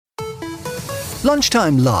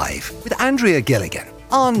Lunchtime Live with Andrea Gilligan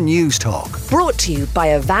on News Talk. Brought to you by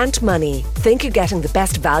Avant Money. Think you're getting the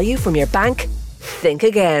best value from your bank? Think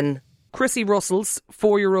again. Chrissy Russell's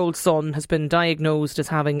 4-year-old son has been diagnosed as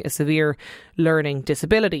having a severe learning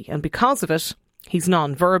disability, and because of it, he's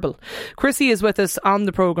non-verbal. Chrissy is with us on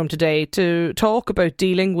the programme today to talk about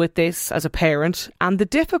dealing with this as a parent and the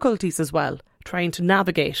difficulties as well, trying to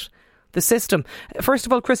navigate the system. First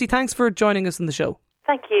of all, Chrissy, thanks for joining us on the show.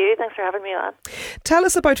 Thank you. Thanks for having me on. Tell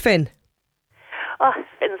us about Finn. Oh,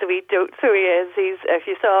 Finn's a wee dote, so he is. If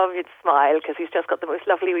you saw him, you'd smile because he's just got the most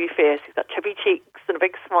lovely wee face. He's got chubby cheeks and a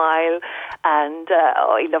big smile, and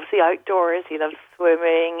he loves the outdoors. He loves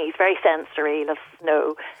swimming. He's very sensory. He loves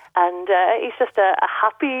snow, and he's just a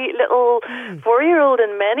happy little 4-year-old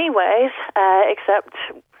in many ways, except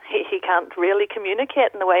he can't really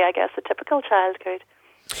communicate in the way I guess a typical child could.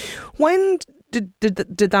 When did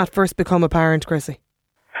that first become apparent, Chrissy?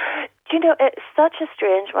 You know, it's such a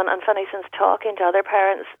strange one, and funny, since talking to other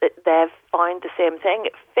parents, they've found the same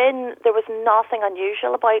thing. Finn, there was nothing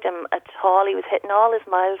unusual about him at all. He was hitting all his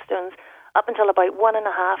milestones up until about 1.5,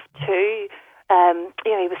 2.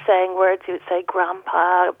 He was saying words. He would say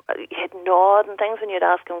 "grandpa." He'd nod and things when you'd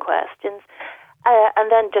ask him questions,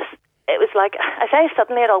 and then just it was like, I say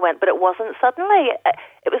suddenly it all went, but it wasn't suddenly.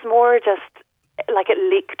 It was more just like it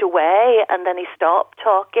leaked away, and then he stopped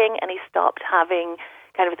talking, and he stopped having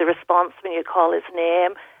kind of the response when you call his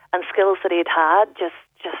name, and skills that he'd had just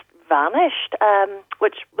vanished,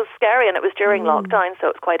 which was scary. And it was during lockdown,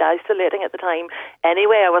 so it was quite isolating at the time.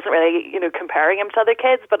 Anyway, I wasn't really, comparing him to other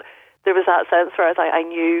kids, but there was that sense where I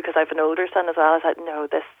knew, because I have an older son as well, I was like, no,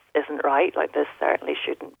 this isn't right. Like, this certainly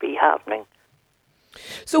shouldn't be happening.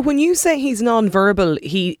 So when you say he's non-verbal,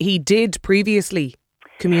 he did previously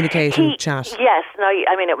communicate and chat? Yes. No,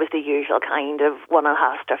 I mean, it was the usual kind of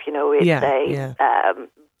one-and-a-half stuff, he'd say,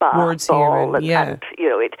 words ball, here and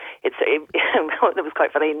it was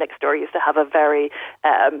quite funny. Next door used to have a very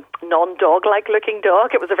non-dog-like looking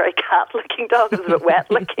dog. It was a very cat-looking dog. It was a bit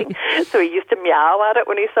wet-looking. So he used to meow at it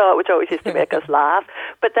when he saw it, which always used to make us laugh.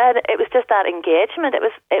 But then it was just that engagement. It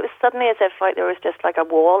was suddenly as if like there was just like a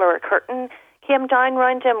wall or a curtain came down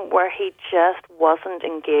around him where he just wasn't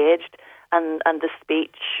engaged. And the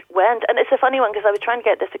speech went. And it's a funny one because I was trying to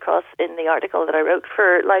get this across in the article that I wrote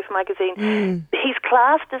for Life magazine. He's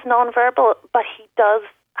classed as non-verbal, but he does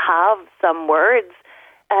have some words.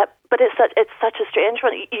 But it's such a strange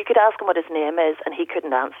one. You could ask him what his name is and he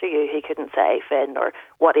couldn't answer you. He couldn't say Finn or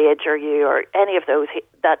what age are you or any of those.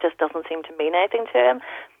 That just doesn't seem to mean anything to him.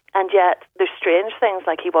 And yet there's strange things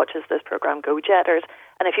like he watches this program Go Jetters,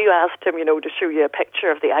 and if you asked him, to show you a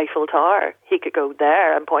picture of the Eiffel Tower, he could go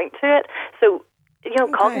there and point to it. So,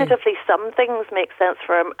 cognitively some things make sense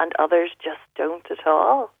for him and others just don't at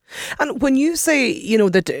all. And when you say,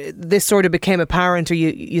 that this sort of became apparent, or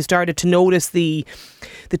you started to notice the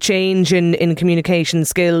change in communication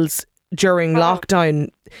skills during lockdown,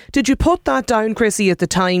 did you put that down, Chrissy, at the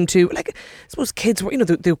time to, I suppose kids were,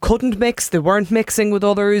 they couldn't mix, they weren't mixing with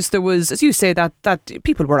others. There was, as you say, that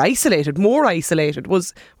people were isolated, more isolated.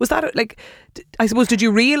 Was that, I suppose, did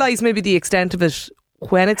you realise maybe the extent of it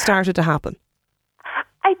when it started to happen?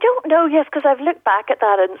 I don't know, yes, because I've looked back at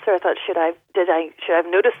that and sort of thought, should I have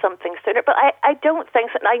noticed something sooner? But I don't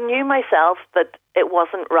think so. I knew myself that it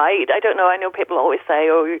wasn't right. I don't know. I know people always say,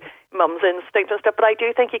 oh, mum's instinct and stuff, but I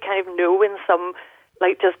do think you kind of know in some,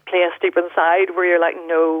 just place deep inside where you're like,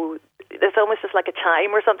 no, it's almost just like a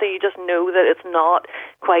chime or something. You just know that it's not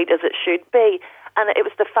quite as it should be. And it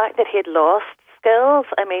was the fact that he had lost skills.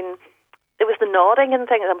 I mean, it was the nodding and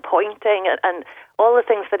things and pointing and all the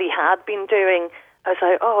things that he had been doing. I was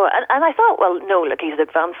like, oh, and I thought, well, no, look, he's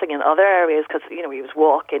advancing in other areas because, he was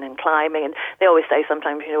walking and climbing, and they always say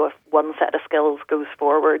sometimes, if one set of skills goes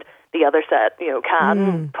forward, the other set,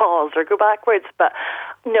 can pause or go backwards. But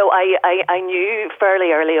no, I knew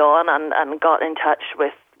fairly early on and got in touch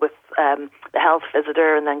with the health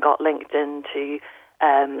visitor and then got linked into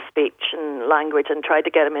speech and language and tried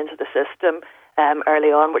to get him into the system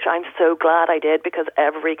early on, which I'm so glad I did, because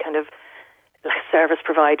every kind of service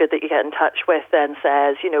provider that you get in touch with then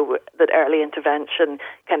says, that early intervention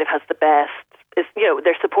kind of has the best,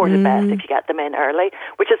 they're supported best if you get them in early,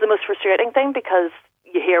 which is the most frustrating thing because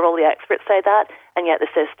you hear all the experts say that, and yet the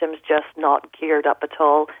system's just not geared up at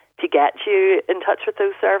all to get you in touch with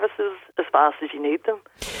those services as fast as you need them.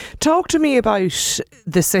 Talk to me about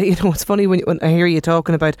this. It's funny when I hear you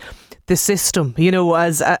talking about the system.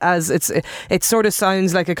 As it sort of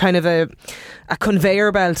sounds like a kind of a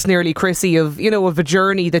conveyor belt, nearly, Chrissy, of a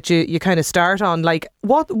journey that you kind of start on. Like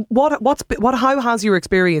how has your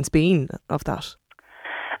experience been of that?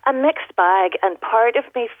 a mixed bag, and part of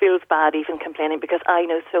me feels bad even complaining because I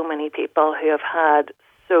know so many people who have had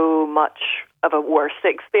so much of a worse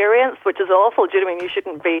experience, which is awful. Do you know what I mean? You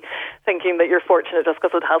shouldn't be thinking that you're fortunate just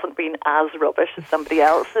because it hasn't been as rubbish as somebody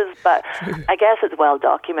else's. But I guess it's well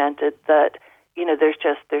documented that, you know, there's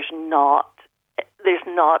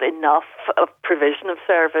not enough of provision of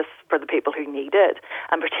service for the people who need it,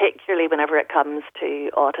 and particularly whenever it comes to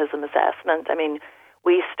autism assessment. I mean,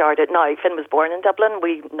 we started, now Finn was born in Dublin,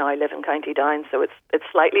 we now live in County Down, so it's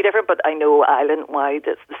slightly different, but I know island-wide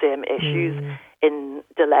it's the same issues in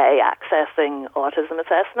delay accessing autism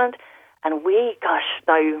assessment. And we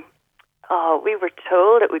were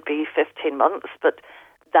told it would be 15 months, but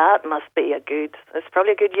that must be it's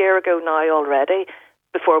probably a good year ago now already,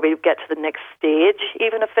 before we get to the next stage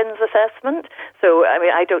even of Finn's assessment. So, I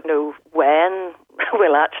mean, I don't know when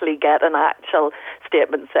we'll actually get an actual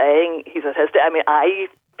statement saying he's autistic. I mean, I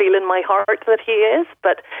feel in my heart that he is,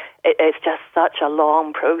 but it's just such a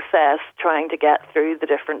long process trying to get through the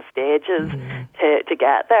different stages to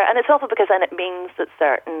get there. And it's also because then it means that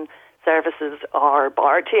certain services are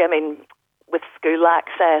barred to you. I mean, with school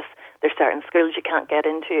access, there's certain schools you can't get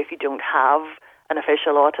into if you don't have an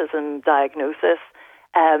official autism diagnosis.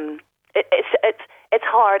 It's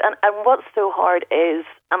hard, and what's so hard is,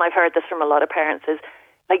 and I've heard this from a lot of parents, is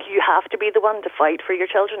like you have to be the one to fight for your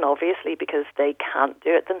children, obviously, because they can't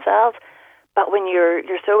do it themselves. But when you're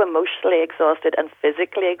so emotionally exhausted and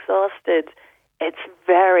physically exhausted, it's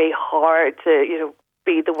very hard to, you know,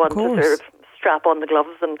 be the one to sort of strap on the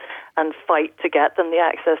gloves and fight to get them the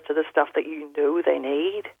access to the stuff that you know they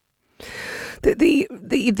need.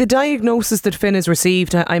 The diagnosis that Finn has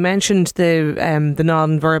received, I mentioned the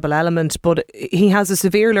non-verbal element, but he has a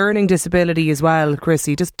severe learning disability as well,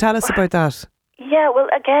 Chrissy. Just tell us about that. Yeah, well,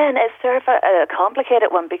 again, it's sort of a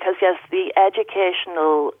complicated one because, yes, the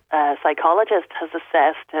educational psychologist has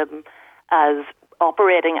assessed him as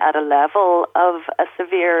operating at a level of a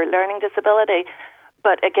severe learning disability.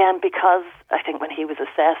 But again, because I think when he was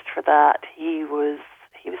assessed for that, he was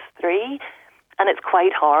 3. And it's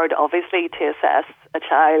quite hard, obviously, to assess a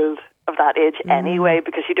child of that age anyway,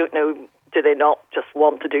 because you don't know, do they not just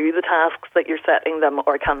want to do the tasks that you're setting them,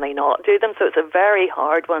 or can they not do them? So it's a very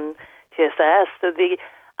hard one to assess. So the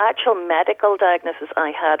actual medical diagnosis I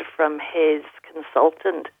had from his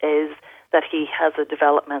consultant is that he has a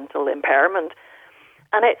developmental impairment.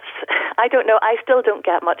 And I don't know, I still don't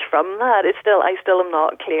get much from that. I still am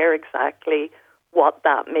not clear exactly what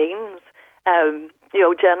that means. You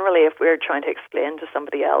know, generally, if we're trying to explain to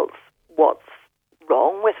somebody else what's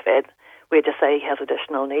wrong with Finn, we just say he has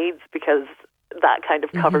additional needs because that kind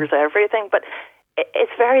of covers everything. But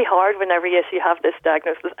it's very hard whenever you have this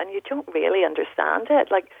diagnosis and you don't really understand it.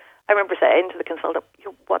 Like, I remember saying to the consultant,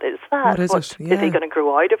 what is that? What is it? Yeah. Is he going to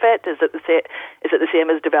grow out of it? Is it the same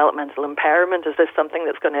as developmental impairment? Is this something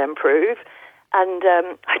that's going to improve? And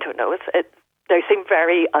I don't know. They seem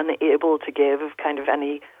very unable to give kind of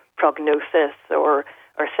any prognosis or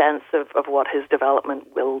sense of what his development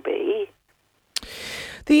will be.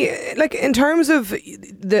 In terms of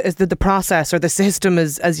the process or the system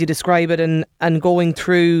as you describe it, and going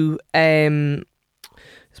through, I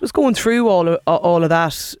suppose going through all of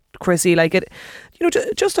that, Chrissy, like it, you know,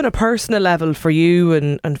 just on a personal level for you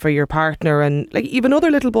and for your partner, and like even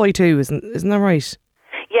other little boy too, isn't that right?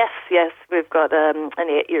 Yes, we've got an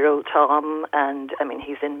 8-year-old Tom, and I mean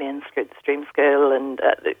he's in mainstream school and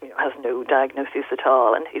has no diagnosis at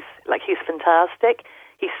all, and he's fantastic.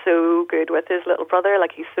 He's so good with his little brother,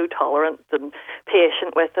 like he's so tolerant and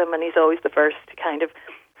patient with him, and he's always the first to kind of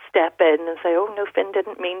step in and say, "Oh no, Finn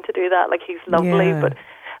didn't mean to do that." Like he's lovely, but.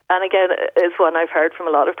 And again, it's one I've heard from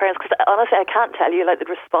a lot of parents, because honestly, I can't tell you like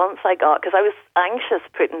the response I got, because I was anxious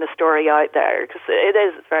putting the story out there, because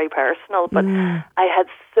it's very personal, but I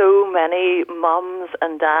had so many mums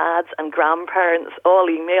and dads and grandparents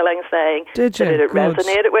all emailing saying that it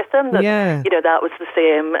resonated with them, that you know, that was the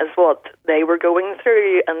same as what they were going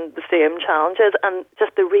through and the same challenges, and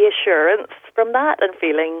just the reassurance from that and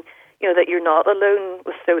feeling, you know, that you're not alone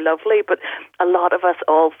was so lovely. But a lot of us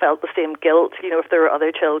all felt the same guilt, you know, if there are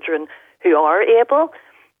other children who are able,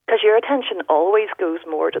 because your attention always goes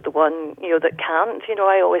more to the one, you know, that can't. You know,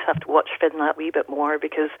 I always have to watch Finn that wee bit more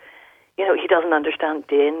because, you know, he doesn't understand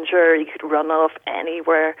danger. He could run off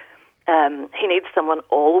anywhere. He needs someone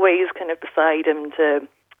always kind of beside him to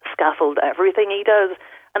scaffold everything he does.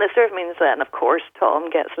 And it sort of means that, and of course, Tom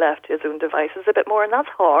gets left to his own devices a bit more, and that's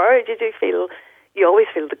hard. You always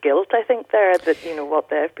feel the guilt, I think, there, that, you know, what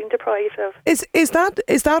they've been deprived of. Is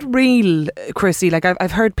that real, Chrissy? Like,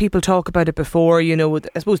 I've heard people talk about it before, you know,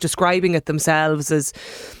 I suppose describing it themselves as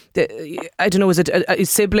I don't know, is it a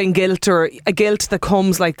sibling guilt or a guilt that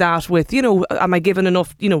comes like that with, am I given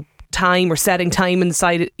enough, time or setting time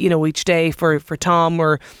inside, each day for Tom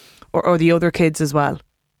or the other kids as well?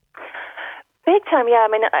 Big time, yeah. I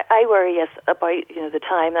mean, I worry, yes, about, the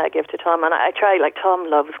time that I give to Tom. And I try, like, Tom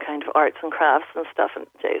loves kind of arts and crafts and stuff. And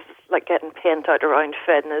Jesus, like, getting paint out around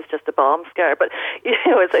Finn is just a bomb scare. But,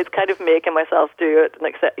 it's kind of making myself do it and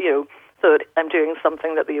accept, so that I'm doing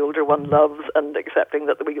something that the older one loves and accepting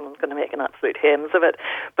that the wee one's going to make an absolute hymns of it.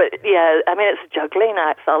 But, yeah, I mean, it's juggling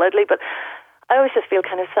act solidly. But I always just feel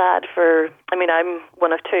kind of sad I'm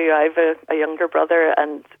one of two. I have a younger brother,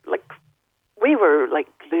 and, like, we were like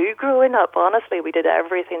glue growing up, honestly. We did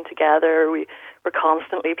everything together. We were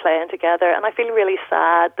constantly playing together. And I feel really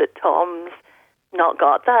sad that Tom's not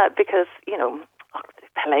got that because, they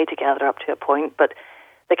play together up to a point, but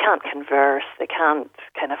they can't converse. They can't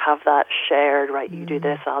kind of have that shared, right, you do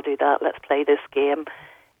this, I'll do that, let's play this game.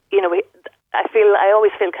 I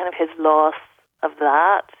always feel kind of his loss of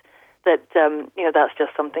that, that's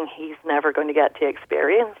just something he's never going to get to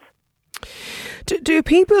experience. Do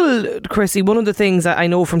people, Chrissy, one of the things I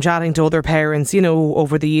know from chatting to other parents,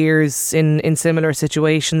 over the years in similar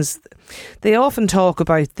situations, they often talk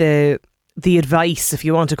about the advice, if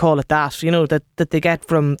you want to call it that, that they get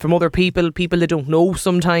from other people they don't know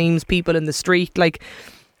sometimes, people in the street. Like,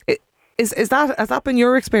 has that been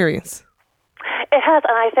your experience? It has,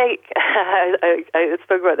 and I think, I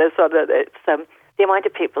spoke about this, so that it's the amount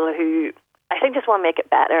of people who, I think, just want to make it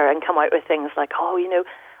better and come out with things like,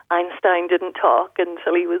 Einstein didn't talk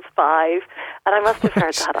until he was 5. And I must have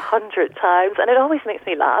heard that 100 times. And it always makes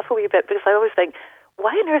me laugh a wee bit because I always think,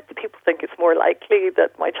 why on earth do people think it's more likely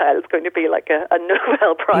that my child's going to be like a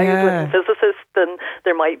Nobel Prize-winning physicist than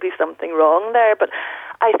there might be something wrong there? But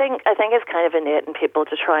I think it's kind of innate in people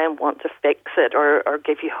to try and want to fix it or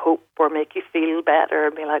give you hope or make you feel better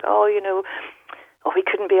and be like, he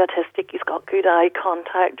couldn't be autistic, he's got good eye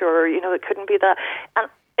contact, or, it couldn't be that. And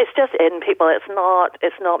it's just in people. It's not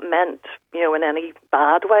meant, in any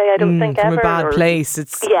bad way. I don't think from ever. From a bad place.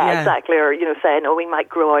 Yeah, exactly. Or saying, we might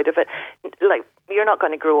grow out of it. Like, you're not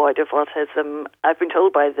going to grow out of autism. I've been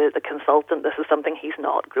told by the consultant this is something he's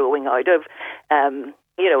not growing out of.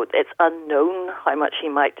 It's unknown how much he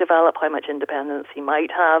might develop, how much independence he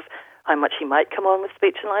might have, how much he might come on with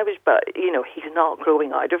speech and language. But he's not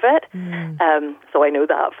growing out of it. So I know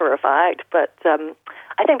that for a fact. But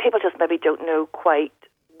I think people just maybe don't know quite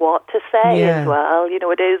what to say as well.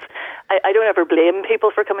 It is, I don't ever blame people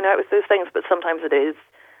for coming out with those things, but sometimes it is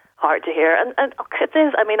hard to hear. And it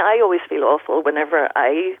is, I always feel awful whenever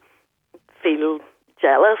I feel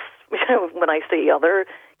jealous, when I see other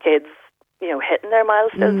kids, hitting their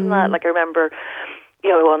milestones and that. Like I remember,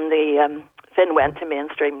 on the, Finn went to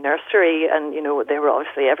mainstream nursery and, they were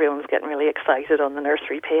obviously, everyone was getting really excited on the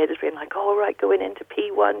nursery page, being like, right, going into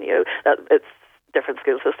P1, it's different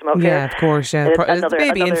school system up here. Yeah, of course, yeah. It's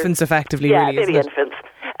baby infants, effectively, really, baby infants.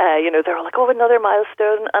 They were like, another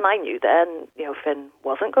milestone. And I knew then, Finn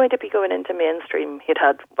wasn't going to be going into mainstream. He'd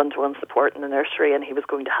had one-to-one support in the nursery and he was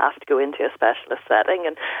going to have to go into a specialist setting.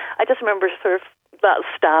 And I just remember sort of that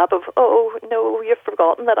stab of, no, you've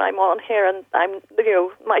forgotten that I'm on here and I'm,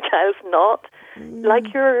 my child's not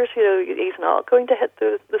like yours. He's not going to hit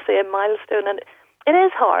the same milestone. And it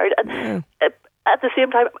is hard. And at the same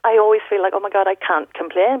time, I always feel like, oh my God, I can't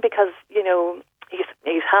complain because,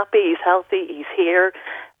 he's happy, he's healthy, he's here.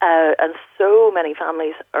 And so many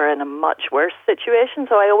families are in a much worse situation.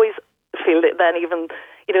 So I always feel that then even,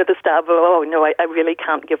 the stab of, I really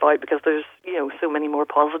can't give out because there's, so many more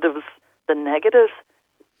positives than negatives.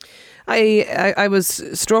 I was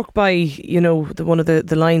struck by, one of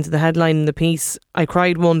the lines of the headline in the piece. I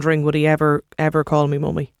cried wondering, would he ever call me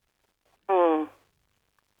mummy?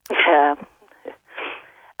 Yeah.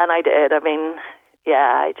 And I did.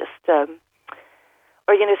 I just,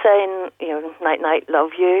 or, saying, night, night, love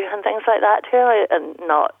you and things like that too, and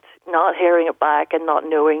not hearing it back and not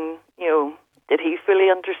knowing, did he fully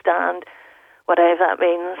understand whatever that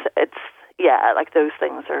means? It's, like those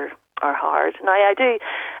things are hard. Now, I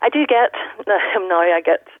do get,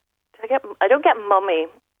 I don't get mummy.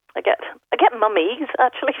 I get mummies,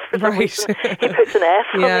 actually, for some reason. He puts an S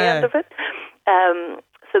on the end of it.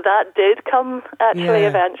 So that did come actually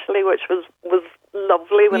eventually, which was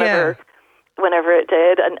lovely whenever it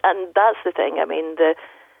did. And that's the thing.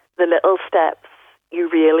 The little steps you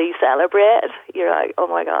really celebrate. You're like, oh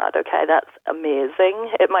my God, okay, that's amazing.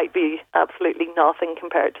 It might be absolutely nothing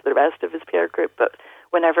compared to the rest of his peer group, but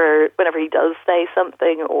whenever he does say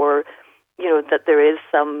something or, that there is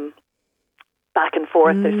some back and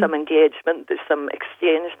forth, there's some engagement, there's some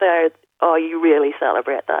exchange there, you really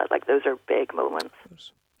celebrate that. Like, those are big moments.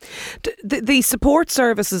 The support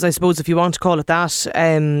services, I suppose, if you want to call it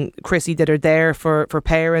that, Chrissy, that are there for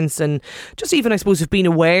parents and just even, I suppose, of being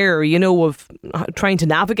aware, of trying to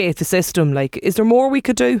navigate the system. Like, is there more we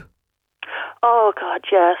could do? Oh, God,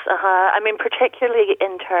 yes. I mean, particularly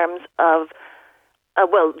in terms of,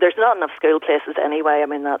 well, there's not enough school places anyway. I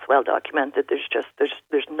mean, that's well documented.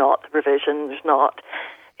 There's not the provision. There's not,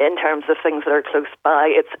 in terms of things that are close by.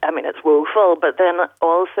 It's woeful. But then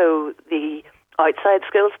also the outside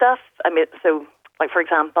school stuff. I mean, so, like, for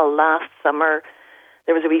example, last summer,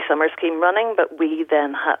 there was a wee summer scheme running, but we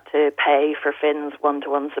then had to pay for Finn's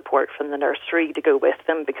one-to-one support from the nursery to go with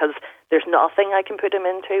them because there's nothing I can put him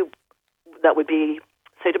into that would be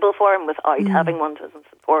suitable for him without having one-to-one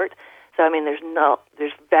support. So, I mean,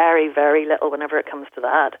 there's very, very little whenever it comes to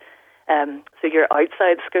that. So your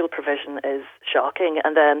outside school provision is shocking.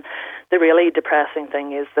 And then the really depressing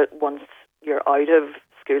thing is that once you're out of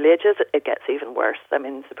school ages, it gets even worse. I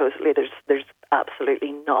mean, supposedly there's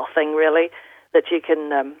absolutely nothing really that you can,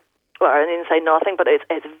 well, I didn't say nothing, but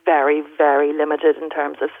it's very, very limited in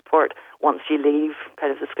terms of support once you leave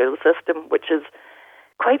kind of the school system, which is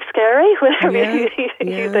quite scary whenever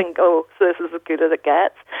you think, oh, so this is as good as it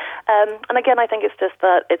gets. And again, I think it's just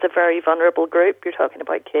that it's a very vulnerable group. You're talking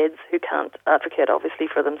about kids who can't advocate, obviously,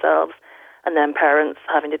 for themselves, and then parents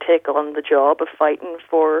having to take on the job of fighting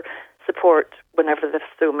for support whenever there's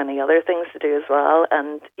so many other things to do as well.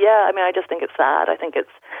 And yeah, I mean, I just think it's sad. I think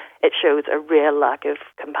it shows a real lack of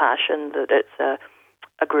compassion that it's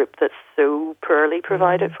a group that's so poorly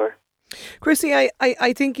provided for. Chrissy,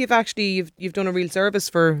 I think you've done a real service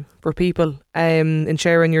for people in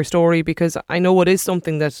sharing your story, because I know it is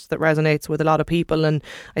something that resonates with a lot of people, and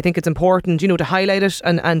I think it's important, to highlight it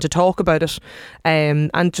and to talk about it,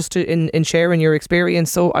 and just to in sharing your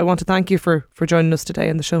experience. So I want to thank you for joining us today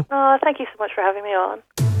on the show. Oh, thank you so much for having me on.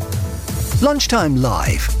 Lunchtime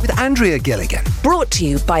Live with Andrea Gilligan. Brought to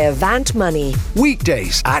you by Avant Money.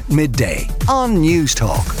 Weekdays at midday on News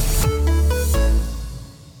Talk.